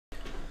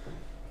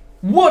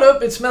What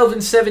up, it's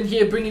Melvin7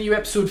 here, bringing you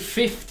episode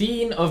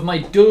 15 of my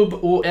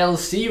Dub OL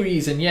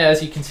series. And yeah,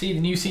 as you can see, the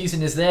new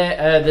season is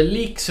there. The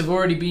leaks have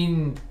already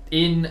been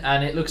in,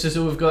 and it looks as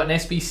though we've got an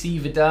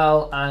SBC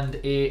Vidal and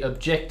a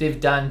objective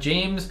Dan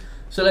James.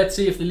 So let's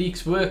see if the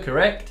leaks were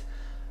correct.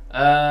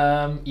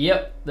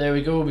 Yep, there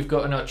we go. We've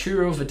got an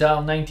Arturo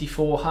Vidal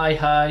 94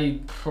 high,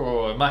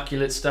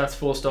 immaculate stats,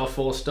 4-star,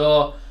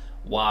 4-star.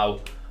 Wow,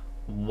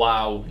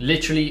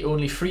 literally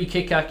only free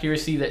kick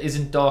accuracy that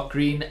isn't dark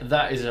green.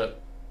 That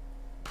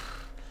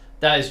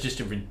is just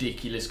a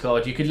ridiculous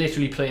card. You could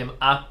literally play him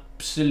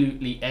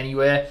absolutely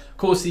anywhere. Of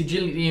course, the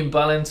agility and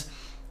balance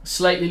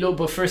slightly low,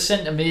 but for a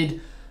centre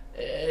mid,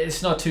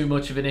 it's not too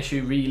much of an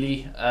issue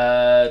really.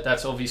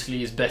 That's obviously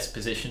his best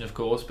position, of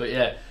course. But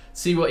yeah,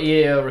 see what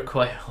EA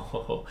require.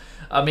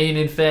 I mean,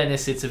 in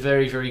fairness, it's a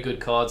very, very good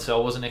card, so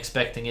I wasn't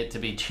expecting it to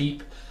be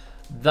cheap.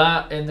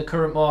 That in the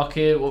current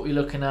market, what we're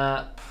looking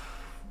at,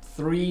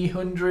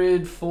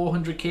 300,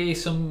 400k,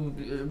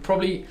 some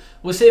probably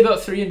we'll say about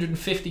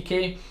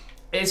 350k.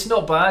 It's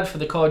not bad for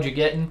the card you're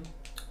getting.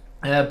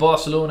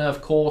 Barcelona,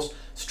 of course,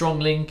 strong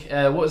link.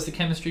 What was the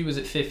chemistry? Was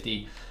it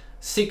 50?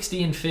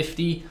 60 and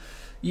 50.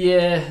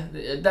 Yeah,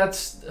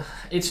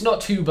 it's not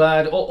too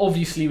bad.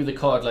 Obviously, with a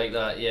card like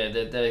that, yeah,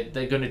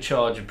 they're going to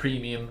charge a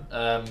premium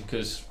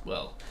because,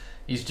 well,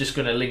 he's just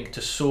going to link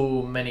to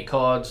so many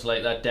cards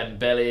like that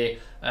Dembele,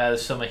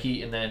 Summer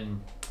Heat, and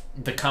then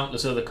the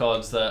countless other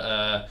cards that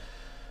I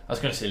was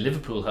going to say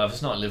Liverpool have.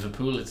 It's not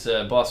Liverpool, it's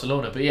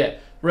Barcelona. But yeah,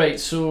 right,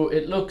 so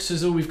it looks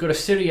as though we've got a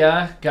Serie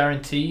A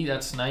guarantee.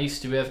 That's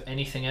nice. Do we have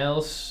anything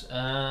else?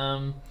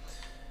 No,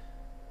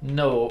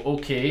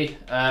 okay.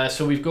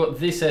 So we've got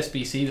this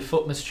SBC, the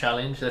Footmas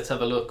Challenge. Let's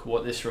have a look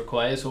what this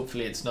requires.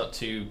 Hopefully it's not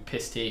too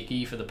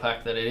piss-takey for the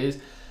pack that it is.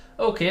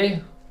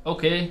 Okay.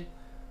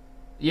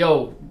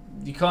 Yo,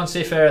 you can't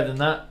say fairer than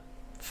that.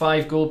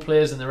 5 gold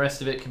players and the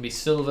rest of it can be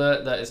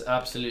silver. That is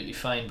absolutely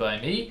fine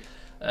by me.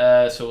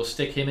 So we'll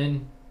stick him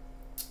in.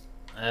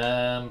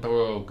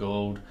 Bro,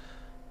 gold.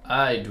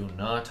 I do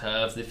not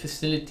have the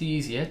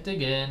facilities yet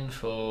again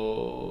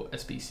for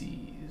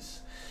SBCs.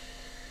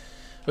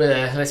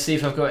 Well, let's see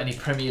if I've got any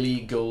Premier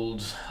League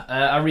golds.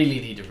 I really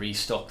need to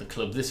restock the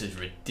club. This is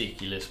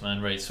ridiculous,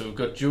 man. Right, so we've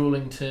got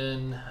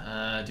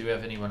Jolington. Do we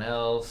have anyone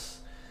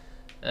else?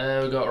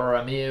 We've got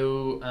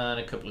Ramiro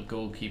and a couple of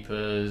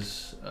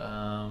goalkeepers.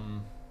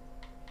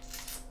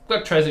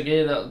 Got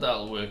Trezeguet,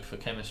 that'll work for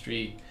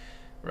chemistry.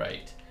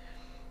 Right.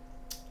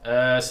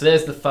 So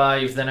there's the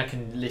 5. Then I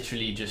can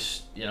literally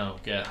just, you know,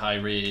 get high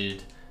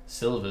rated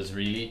silvers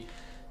really.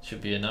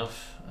 Should be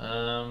enough.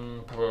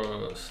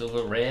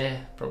 Silver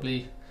rare,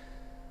 probably.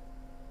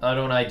 I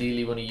don't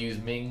ideally want to use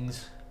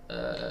Mings.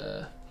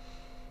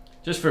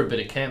 Just for a bit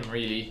of chem,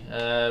 really.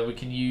 We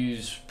can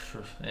use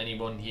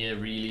anyone here,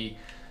 really.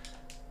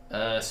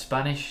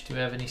 Spanish, do we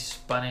have any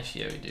Spanish?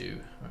 Yeah, we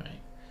do. Right.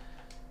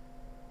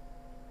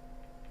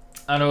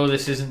 I know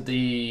this isn't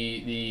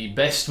the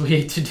best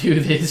way to do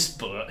this,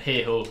 but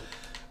hey ho.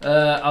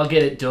 I'll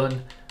get it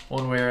done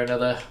one way or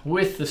another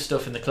with the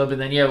stuff in the club,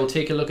 and then yeah, we'll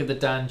take a look at the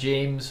Dan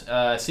James,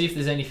 see if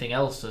there's anything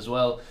else as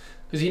well,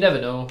 because you never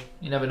know.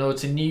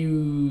 It's a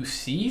new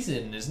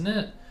season, isn't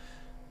it?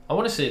 I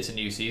want to say it's a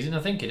new season.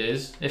 I think it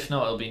is. If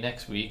not, it'll be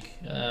next week.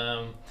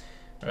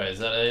 Right, is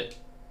that it?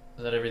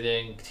 Is that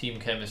everything? Team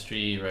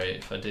chemistry, right?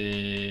 If I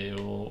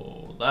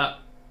do that,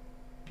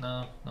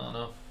 no,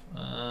 not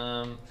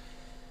enough.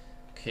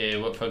 Okay,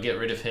 what if I get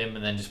rid of him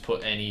and then just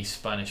put any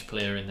Spanish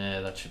player in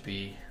there? That should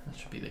be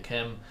the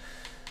chem.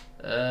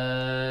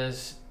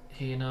 Is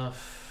he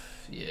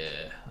enough?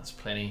 Yeah, that's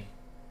plenty.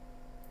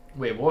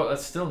 Wait, what?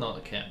 That's still not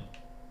the chem.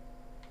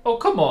 Oh,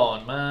 come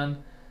on,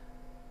 man.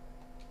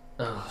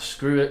 Oh,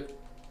 screw it.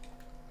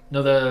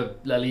 Another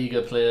La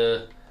Liga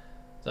player.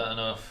 Is that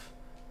enough?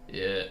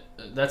 Yeah,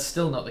 that's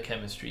still not the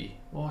chemistry.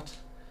 What?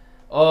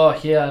 Oh,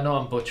 yeah, I know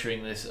I'm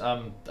butchering this.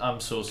 I'm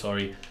so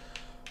sorry.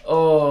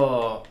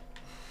 Oh.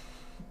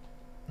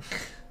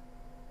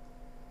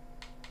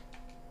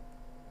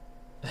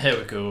 There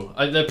we go.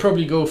 They'll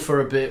probably go for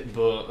a bit,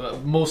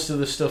 but most of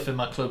the stuff in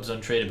my club's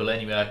untradeable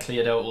anyway. I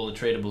cleared out all the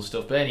tradable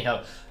stuff. But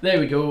anyhow, there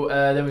we go.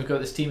 Then we've got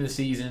this team of the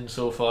season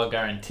so far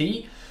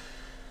guarantee.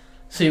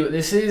 See what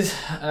this is.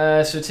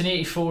 So it's an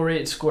 84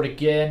 rated squad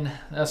again.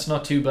 That's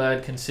not too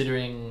bad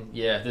considering,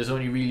 yeah, there's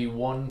only really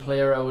one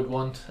player I would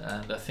want,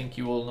 and I think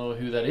you all know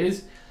who that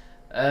is.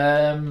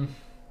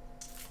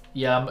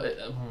 Yeah,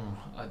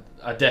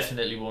 I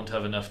definitely won't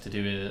have enough to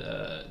do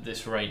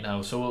this right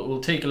now. So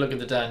we'll take a look at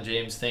the Dan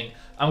James thing.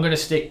 I'm going to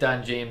stick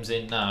Dan James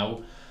in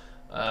now,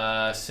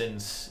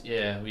 since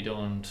yeah we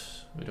don't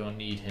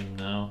need him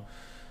now.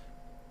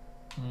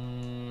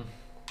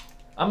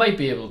 I might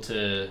be able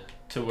to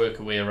work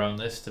a way around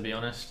this, to be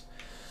honest.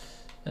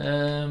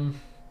 Okay,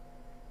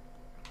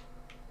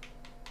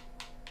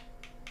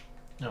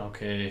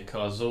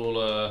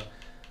 Carzola.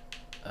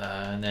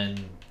 And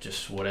then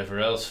just whatever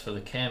else for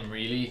the chem,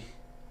 really.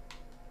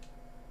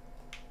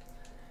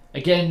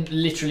 Again,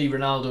 literally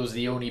Ronaldo's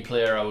the only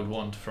player I would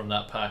want from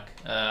that pack.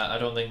 I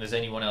don't think there's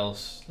anyone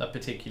else that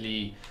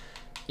particularly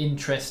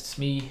interests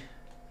me.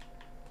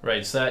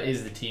 Right, so that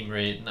is the team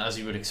rating, as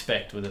you would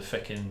expect with a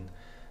fucking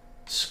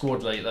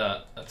squad like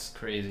that. That's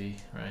crazy.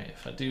 Right,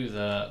 if I do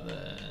that,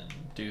 then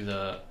do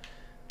that,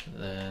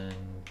 then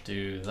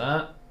do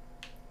that.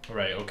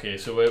 Right, okay,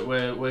 so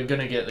we're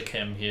gonna get the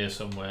chem here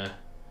somewhere.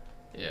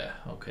 Yeah,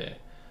 okay.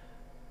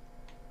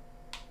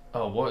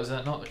 Oh, what is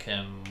that? Not the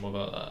chem. What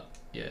about that?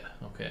 Yeah,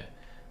 okay.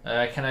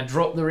 Can I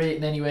drop the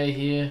rating anyway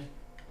here?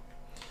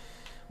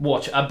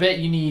 Watch, I bet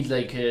you need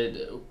like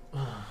a...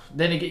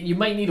 Then again, you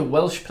might need a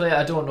Welsh player.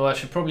 I don't know. I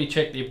should probably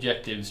check the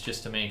objectives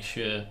just to make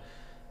sure.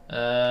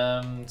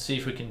 See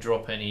if we can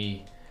drop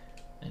any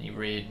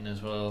rating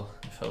as well.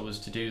 If I was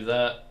to do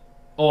that.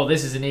 Oh,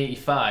 this is an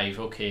 85.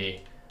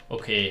 Okay.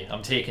 Okay,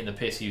 I'm taking the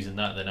piss using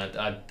that then.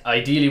 I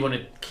ideally want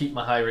to keep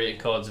my high rated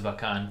cards if I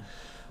can.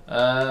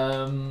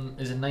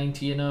 Is a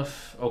 90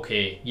 enough?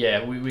 Okay,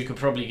 yeah, we could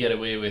probably get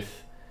away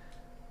with,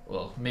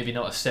 well, maybe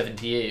not a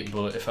 78,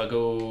 but if I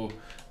go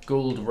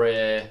gold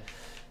rare,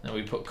 now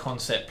we put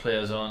concept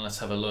players on, let's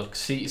have a look.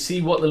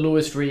 See what the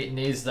lowest rating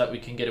is that we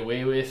can get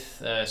away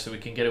with. So we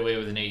can get away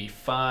with an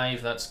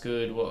 85, that's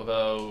good. What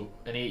about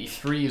an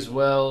 83 as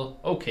well?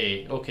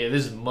 Okay, okay,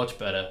 this is much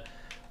better.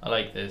 I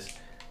like this.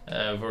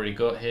 I've already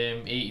got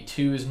him.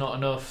 82 is not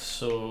enough,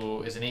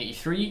 so is an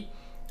 83.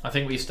 I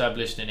think we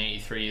established an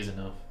 83 is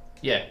enough.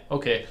 Yeah,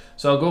 okay.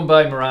 So I'll go and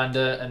buy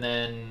Miranda, and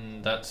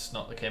then that's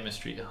not the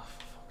chemistry. Oh,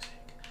 for fuck's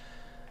sake.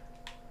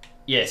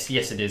 Yes,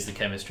 yes it is the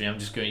chemistry. I'm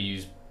just going to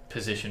use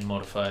position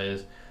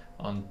modifiers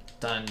on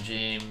Dan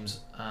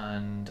James,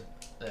 and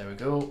there we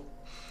go.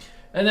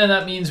 And then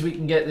that means we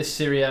can get this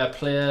Serie A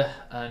player,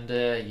 and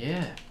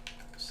yeah,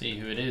 see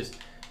who it is.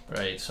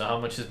 Right, so how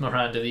much is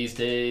Miranda these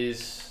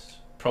days?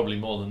 Probably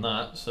more than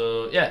that,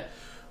 so yeah.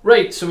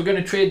 Right, so we're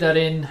going to trade that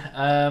in.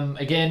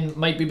 Again,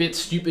 might be a bit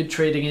stupid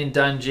trading in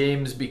Dan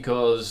James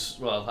because,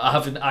 well, I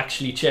haven't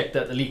actually checked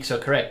that the leaks are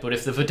correct, but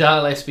if the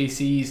Vidal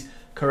SBC's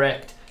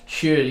correct,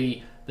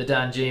 surely the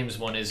Dan James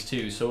one is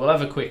too. So we'll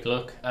have a quick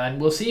look,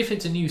 and we'll see if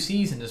it's a new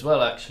season as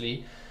well,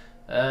 actually.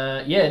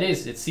 Yeah, it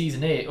is. It's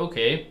season 8.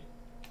 Okay.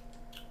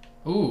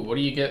 Ooh, what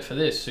do you get for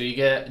this? So you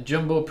get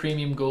Jumbo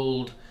Premium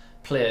Gold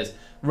players.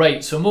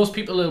 Right, so most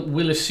people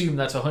will assume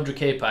that's a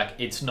 100k pack.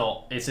 It's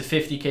not. It's a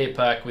 50k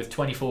pack with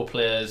 24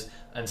 players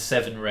and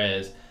 7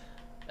 rares.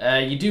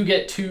 You do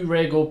get 2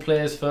 rare gold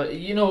players for,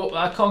 you know,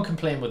 I can't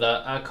complain with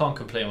that. I can't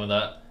complain with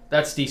that.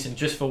 That's decent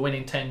just for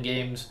winning 10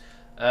 games.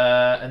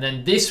 And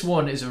then this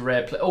one is a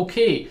rare play.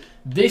 Okay,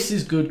 this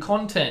is good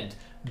content.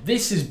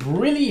 This is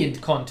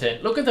brilliant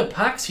content. Look at the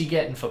packs you're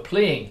getting for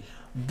playing.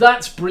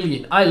 That's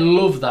brilliant. I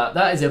love that.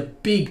 That is a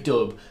big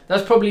dub.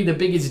 That's probably the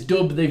biggest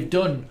dub they've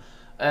done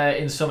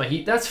in Summer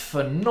Heat. That's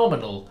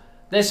phenomenal.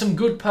 There's some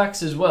good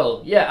packs as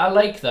well. Yeah, I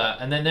like that.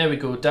 And then there we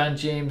go. Dan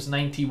James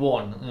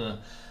 91.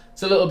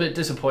 It's a little bit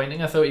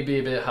disappointing. I thought he'd be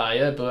a bit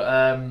higher,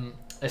 but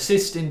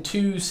assist in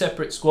 2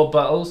 separate squad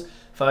battles.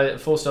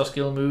 4-star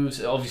skill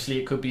moves. Obviously,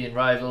 it could be in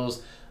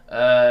rivals.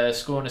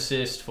 Score and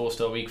assist.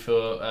 4-star week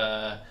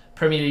for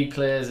Premier League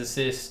players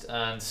assist,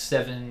 and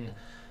 7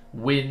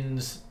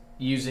 wins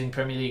using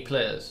Premier League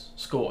players.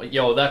 Score.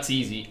 Yo, that's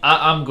easy.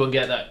 I'm gonna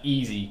get that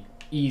easy,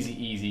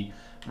 easy.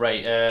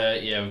 Right,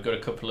 yeah, we've got a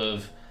couple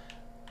of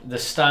the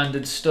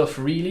standard stuff,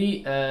 really.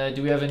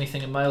 Do we have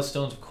anything in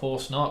milestones? Of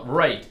course not.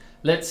 Right,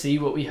 let's see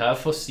what we have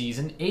for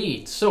Season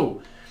 8.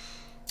 So,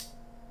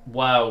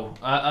 wow,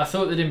 I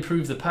thought they'd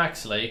improve the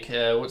packs, like,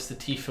 what's the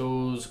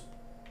Tifos?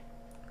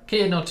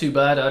 Okay, not too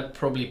bad. I'd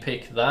probably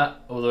pick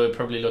that, although it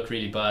probably look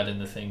really bad in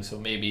the thing, so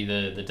maybe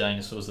the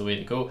dinosaur's the way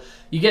to go.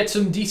 You get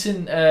some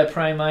decent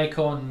Prime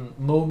Icon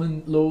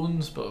moment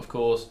loans, but of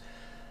course,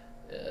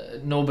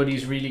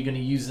 nobody's really going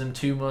to use them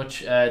too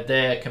much.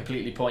 They're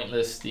completely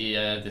pointless.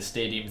 The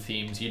stadium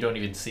themes, you don't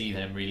even see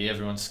them really.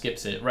 Everyone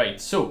skips it.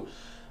 Right, so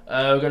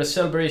we've got a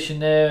celebration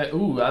there.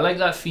 Ooh, I like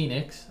that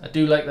Phoenix. I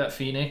do like that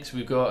Phoenix.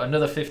 We've got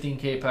another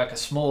 15k pack, a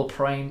small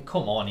prime.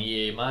 Come on,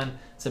 EA, man.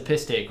 It's a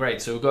piss take. Right,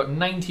 so we've got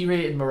 90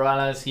 rated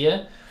Morales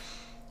here.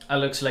 That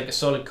looks like a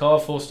solid car.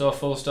 4-star,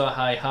 4-star,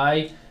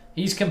 high.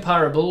 He's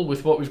comparable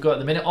with what we've got at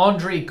the minute.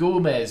 Andre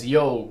Gomez,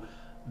 yo.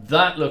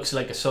 That looks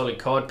like a solid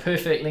card.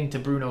 Perfect link to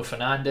Bruno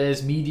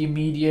Fernandes.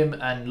 Medium,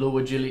 and low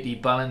agility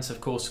balance,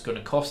 of course, is going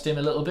to cost him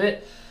a little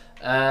bit.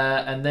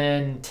 And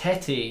then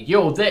Tete.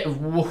 Yo,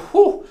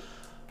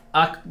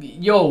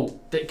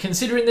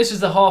 considering this is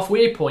the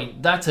halfway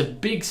point, that's a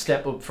big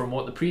step up from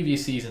what the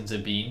previous seasons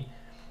have been.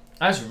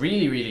 That's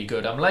really, really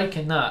good. I'm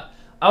liking that.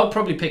 I'll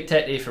probably pick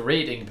Tete for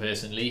rating,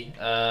 personally.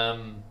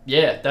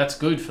 Yeah, that's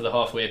good for the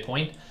halfway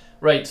point.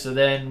 Right, so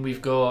then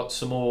we've got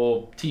some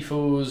more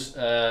Tifos.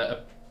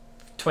 A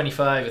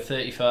 25, a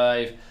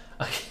 35.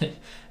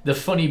 The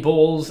funny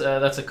balls,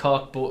 that's a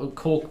cork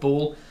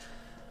ball.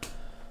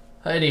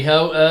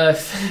 Anyhow,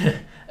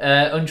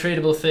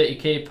 untradeable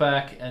 30k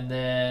pack, and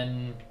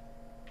then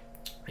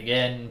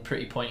again,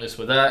 pretty pointless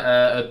with that.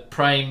 A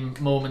prime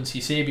moments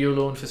Eusebio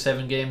loan for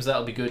 7 games.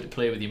 That'll be good to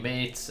play with your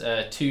mates.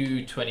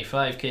 2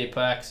 25k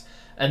packs,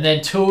 and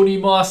then Tony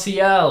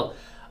Martial.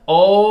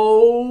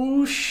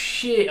 Oh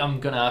shit! I'm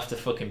gonna have to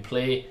fucking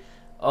play.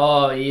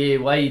 Oh yeah,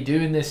 why are you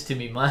doing this to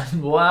me,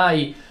 man?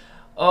 Why?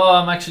 Oh,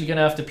 I'm actually going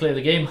to have to play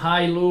the game.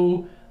 High,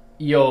 low.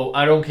 Yo,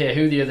 I don't care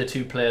who the other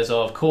two players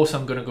are. Of course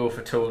I'm going to go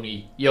for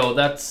Tony. Yo,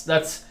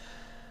 that's...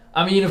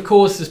 I mean, of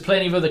course, there's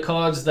plenty of other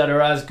cards that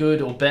are as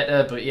good or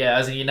better. But yeah,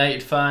 as a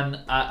United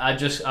fan,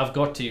 I've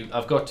got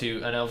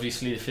to. And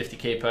obviously the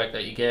 50k pack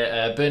that you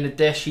get.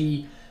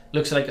 Bernadeshi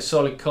looks like a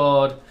solid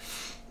card.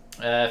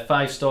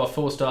 5-star,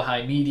 4-star,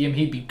 high, medium.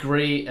 He'd be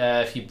great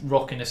if you're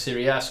rocking a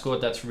Serie A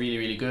squad. That's really,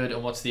 really good.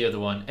 And what's the other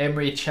one?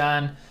 Emre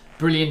Can.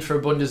 Brilliant for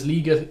a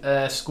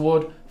Bundesliga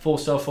squad.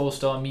 4-star,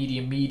 4-star,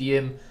 medium,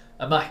 medium.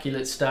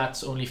 Immaculate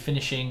stats, only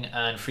finishing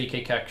and free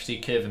kick accuracy,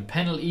 curve and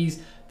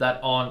penalties that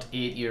aren't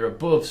 80 or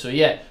above. So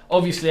yeah,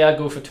 obviously I'd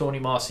go for Tony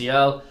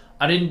Martial.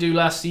 I didn't do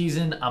last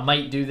season. I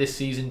might do this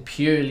season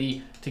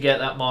purely to get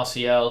that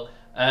Martial.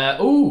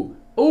 Oh,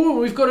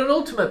 we've got an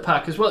ultimate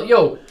pack as well.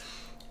 Yo,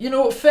 you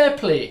know, fair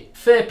play.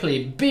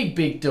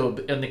 Big dub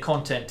in the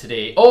content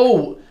today.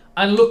 Oh,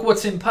 and look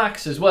what's in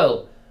packs as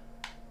well.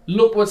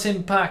 Look what's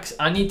in packs.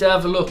 I need to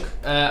have a look.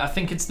 I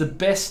think it's the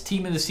best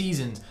team of the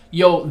season.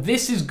 Yo,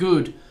 this is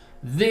good.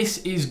 This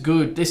is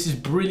good. This is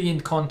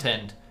brilliant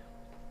content.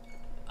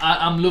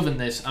 I'm loving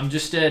this. I'm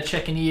just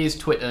checking EA's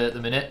Twitter at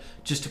the minute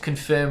just to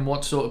confirm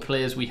what sort of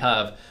players we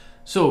have.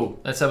 So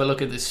let's have a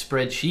look at this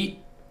spreadsheet.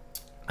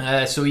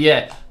 So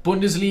yeah,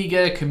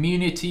 Bundesliga,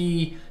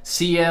 Community,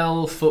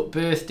 CL, Foot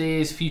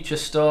Birthdays, Future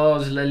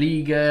Stars, La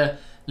Liga,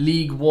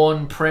 League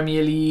One,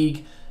 Premier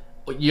League.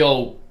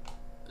 Yo,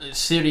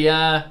 Serie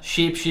A,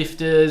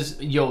 Shapeshifters.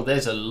 Yo,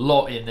 there's a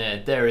lot in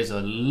there. There is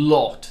a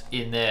lot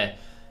in there.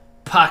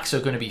 Packs are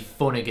going to be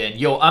fun again.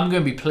 Yo, I'm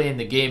going to be playing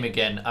the game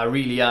again. I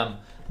really am.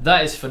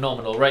 That is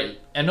phenomenal. Right,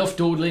 enough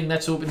dawdling.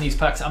 Let's open these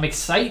packs. I'm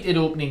excited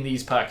opening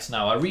these packs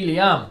now. I really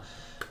am.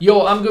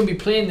 Yo, I'm going to be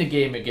playing the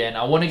game again.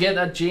 I want to get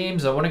that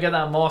James. I want to get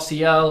that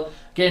Martial.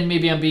 Again,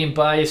 maybe I'm being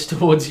biased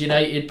towards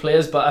United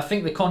players, but I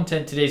think the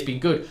content today has been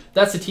good.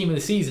 That's the team of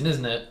the season,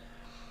 isn't it?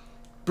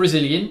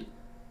 Brazilian.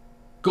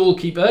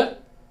 Goalkeeper.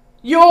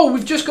 Yo,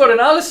 we've just got an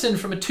Alisson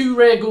from a 2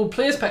 rare gold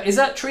players pack. Is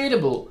that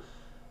tradable?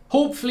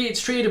 Hopefully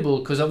it's tradable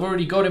because I've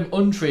already got him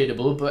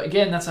untradable. But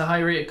again, that's a high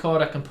rated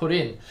card I can put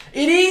in.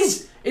 It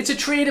is! It's a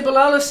tradable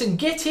Alisson.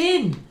 Get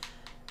in!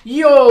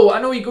 Yo,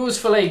 I know he goes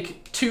for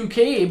like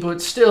 2k,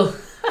 but still.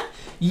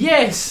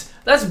 Yes!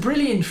 That's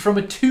brilliant from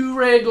a 2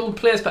 rare gold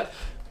players pack.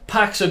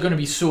 Packs are going to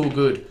be so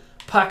good.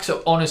 Packs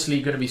are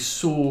honestly going to be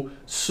so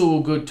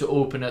good to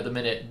open at the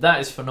minute. That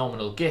is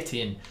phenomenal. Get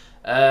in.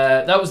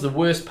 That was the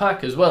worst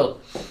pack as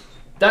well.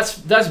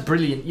 That's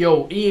brilliant.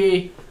 Yo,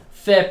 EA,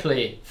 fair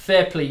play.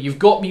 You've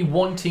got me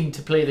wanting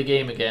to play the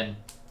game again.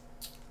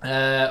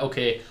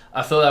 Okay,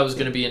 I thought that was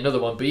going to be another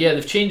one. But yeah,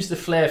 they've changed the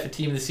flair for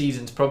Team of the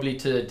Seasons, probably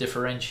to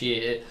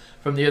differentiate it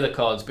from the other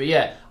cards. But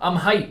yeah, I'm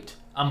hyped.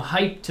 I'm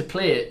hyped to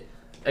play it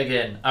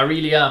again. I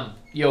really am.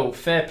 Yo,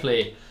 fair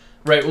play.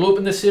 Right, we'll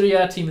open the Serie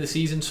A Team of the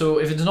Season. So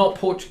if it's not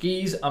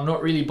Portuguese, I'm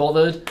not really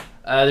bothered.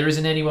 There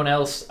isn't anyone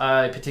else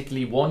I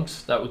particularly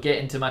want that would get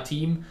into my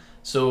team.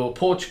 So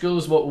Portugal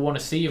is what we want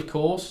to see, of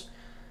course.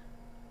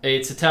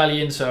 It's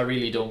Italian, so I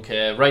really don't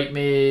care. Right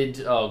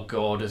mid. Oh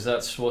god, is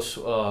that supposed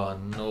to... Oh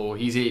no,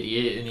 he's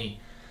 88, isn't he?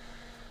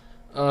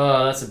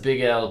 Oh, that's a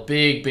big L.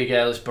 Big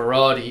L. It's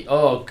Berardi.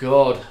 Oh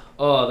god.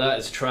 Oh, that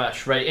is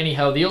trash. Right,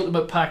 anyhow, the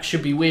ultimate pack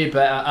should be way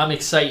better. I'm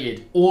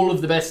excited. All of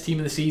the best team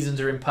of the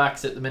seasons are in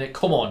packs at the minute.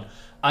 Come on.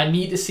 I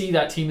need to see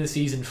that team of the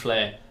season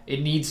flair.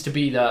 It needs to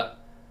be that.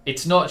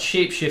 It's not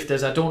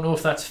Shapeshifters. I don't know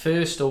if that's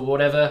first or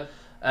whatever.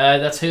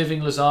 That's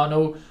Irving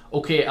Lozano.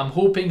 Okay, I'm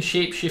hoping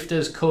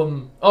Shapeshifters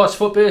come... Oh, it's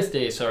Foot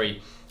Birthday,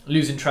 sorry.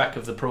 Losing track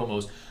of the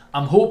promos.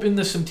 I'm hoping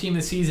there's some Team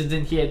of the Seasons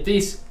in here.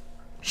 This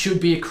should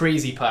be a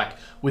crazy pack.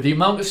 With the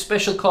amount of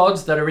special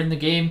cards that are in the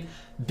game,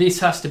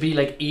 this has to be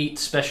like 8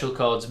 special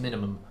cards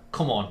minimum.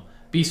 Come on.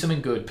 Be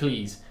something good,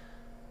 please.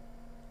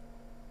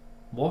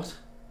 What?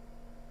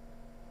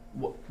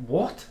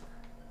 What?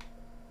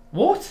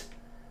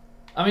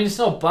 I mean, it's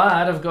not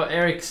bad. I've got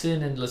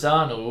Ericsson and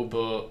Lozano,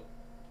 but...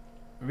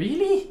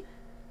 Really?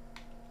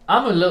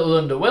 I'm a little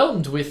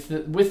underwhelmed with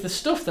the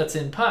stuff that's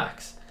in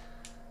packs.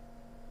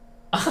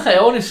 I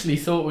honestly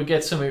thought we'd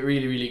get something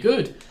really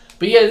good.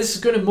 But yeah, this is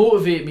going to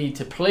motivate me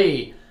to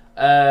play,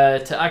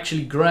 to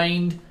actually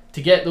grind,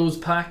 to get those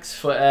packs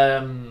for,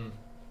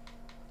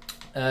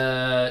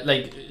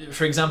 like,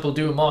 for example,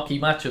 doing marquee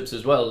matchups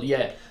as well.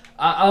 Yeah,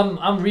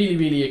 I'm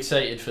really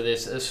excited for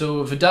this.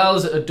 So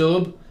Vidal's a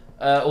dub,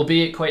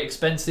 albeit quite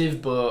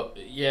expensive, but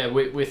yeah,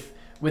 with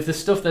the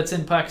stuff that's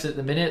in packs at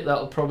the minute,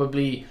 that'll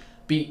probably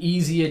be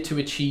easier to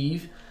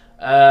achieve.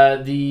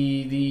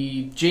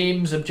 The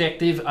James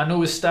objective, I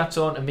know his stats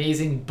aren't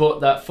amazing, but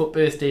that Foot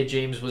Birthday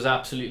James was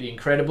absolutely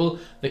incredible.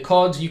 The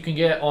cards you can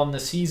get on the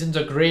seasons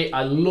are great.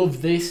 I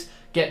love this,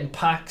 getting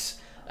packs.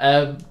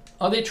 Are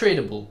they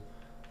tradable?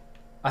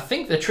 I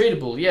think they're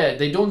tradable. Yeah,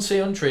 they don't say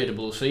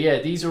untradeable. So yeah,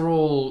 these are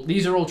all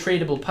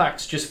tradable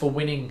packs just for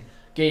winning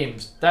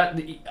games. That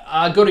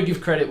I got to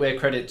give credit where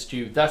credit's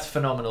due. That's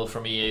phenomenal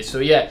from EA. So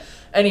yeah,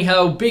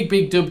 anyhow,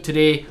 big dub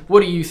today. What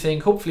do you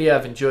think? Hopefully you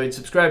have enjoyed.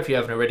 Subscribe if you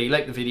haven't already,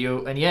 like the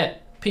video, and yeah,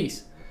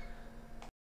 peace.